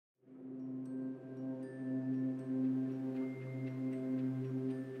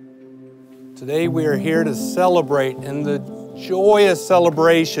Today we are here to celebrate in the joyous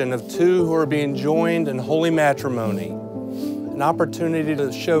celebration of two who are being joined in holy matrimony. An opportunity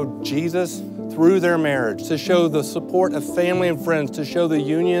to show Jesus through their marriage, to show the support of family and friends, to show the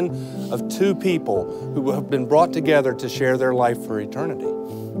union of two people who have been brought together to share their life for eternity.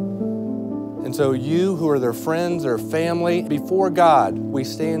 And so you who are their friends, their family, before God, we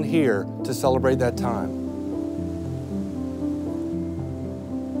stand here to celebrate that time.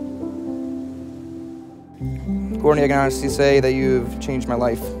 Courtney, I can honestly say that you have changed my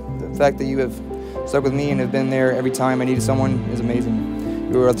life. The fact that you have stuck with me and have been there every time I needed someone is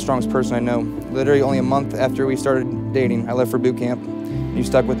amazing. You are the strongest person I know. Literally only a month after we started dating, I left for boot camp, and you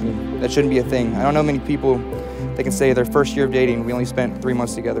stuck with me. That shouldn't be a thing. I don't know many people that can say their first year of dating, we only spent 3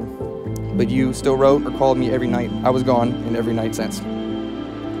 months together. But you still wrote or called me every night. I was gone, and every night since.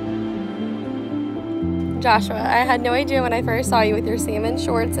 Joshua, I had no idea when I first saw you with your salmon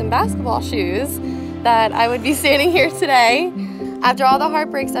shorts and basketball shoes that I would be standing here today. After all the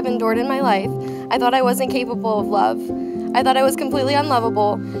heartbreaks I've endured in my life, I thought I wasn't capable of love. I thought I was completely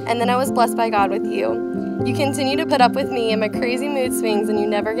unlovable, and then I was blessed by God with you. You continue to put up with me and my crazy mood swings, and you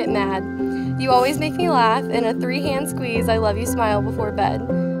never get mad. You always make me laugh. In a 3-hand squeeze, I love you smile before bed.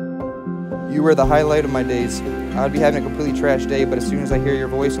 You were the highlight of my days. I would be having a completely trash day, but as soon as I hear your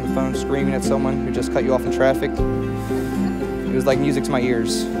voice on the phone screaming at someone who just cut you off in traffic, it was like music to my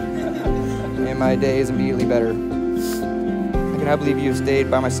ears. And my day is immediately better. I cannot believe you have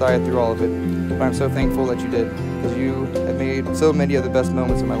stayed by my side through all of it, but I'm so thankful that you did, because you have made so many of the best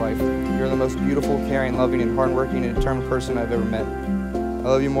moments of my life. You're the most beautiful, caring, loving, and hardworking and determined person I've ever met. I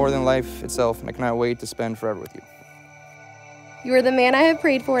love you more than life itself, and I cannot wait to spend forever with you. You are the man I have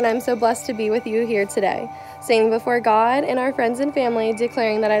prayed for, and I'm so blessed to be with you here today, standing before God and our friends and family,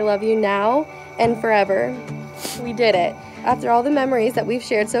 declaring that I love you now and forever. We did it. After all the memories that we've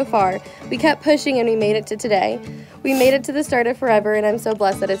shared so far, we kept pushing and we made it to today. We made it to the start of forever, and I'm so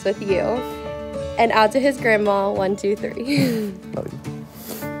blessed that it's with you. And out to his grandma, 1, 2, 3. Love you.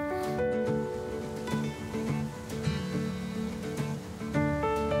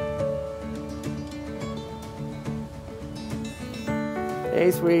 Hey,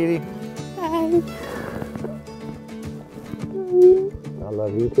 sweetie. Hi. I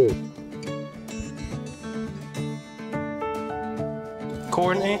love you too.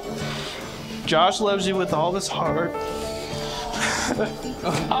 Courtney, Josh loves you with all his heart.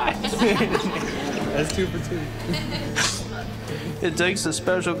 That's 2 for 2. It takes a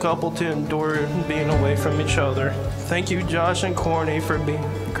special couple to endure being away from each other. Thank you, Josh and Courtney, for being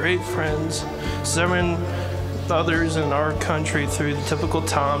great friends, serving others in our country through the typical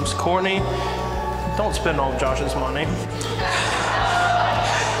times. Courtney, don't spend all of Josh's money.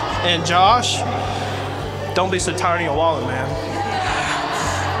 And Josh, don't be so tired of your wallet, man.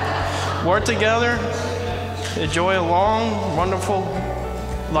 Work together, enjoy a long, wonderful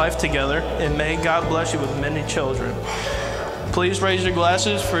life together, and may God bless you with many children. Please raise your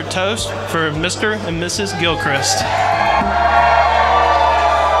glasses for a toast for Mr. and Mrs. Gilchrist.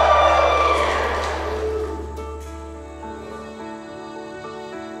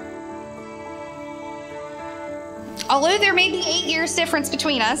 Although there may be 8 years difference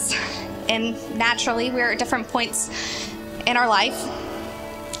between us, and naturally we're at different points in our life,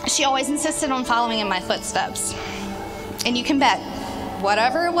 she always insisted on following in my footsteps. And you can bet,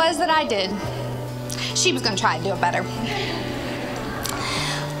 whatever it was that I did, she was going to try to do it better.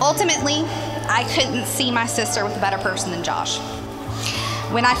 Ultimately, I couldn't see my sister with a better person than Josh.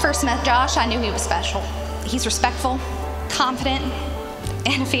 When I first met Josh, I knew he was special. He's respectful, confident,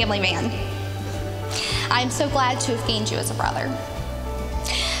 and a family man. I am so glad to have gained you as a brother.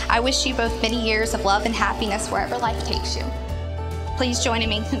 I wish you both many years of love and happiness wherever life takes you. Please join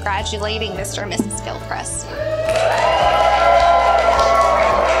me in congratulating Mr. and Mrs. Gilchrist.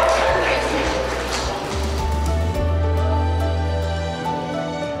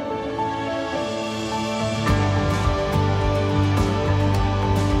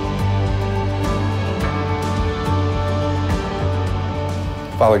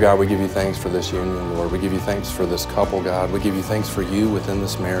 Father God, we give you thanks for this union, Lord. We give you thanks for this couple, God. We give you thanks for you within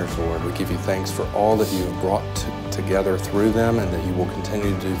this marriage, Lord. We give you thanks for all that you have brought together through them and that you will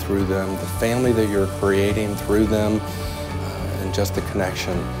continue to do through them, the family that you're creating through them, and just the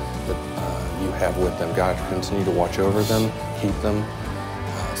connection that you have with them. God, continue to watch over them, keep them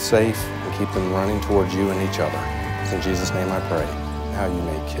safe, and keep them running towards you and each other. It's in Jesus' name I pray. Now you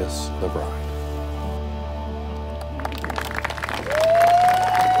may kiss the bride.